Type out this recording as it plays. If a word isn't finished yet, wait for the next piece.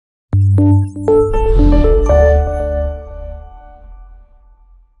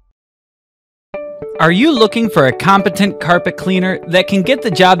Are you looking for a competent carpet cleaner that can get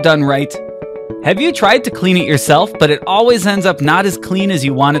the job done right? Have you tried to clean it yourself, but it always ends up not as clean as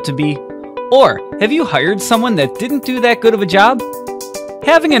you want it to be? Or have you hired someone that didn't do that good of a job?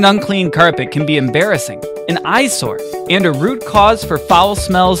 Having an unclean carpet can be embarrassing, an eyesore, and a root cause for foul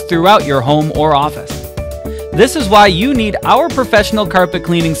smells throughout your home or office. This is why you need our professional carpet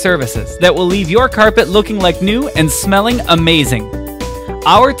cleaning services that will leave your carpet looking like new and smelling amazing.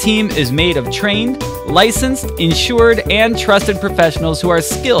 Our team is made of trained, licensed, insured, and trusted professionals who are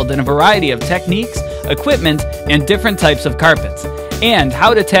skilled in a variety of techniques, equipment, and different types of carpets, and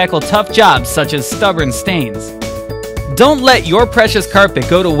how to tackle tough jobs such as stubborn stains. Don't let your precious carpet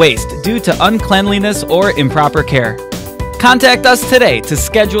go to waste due to uncleanliness or improper care. Contact us today to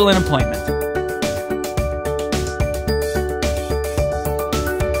schedule an appointment.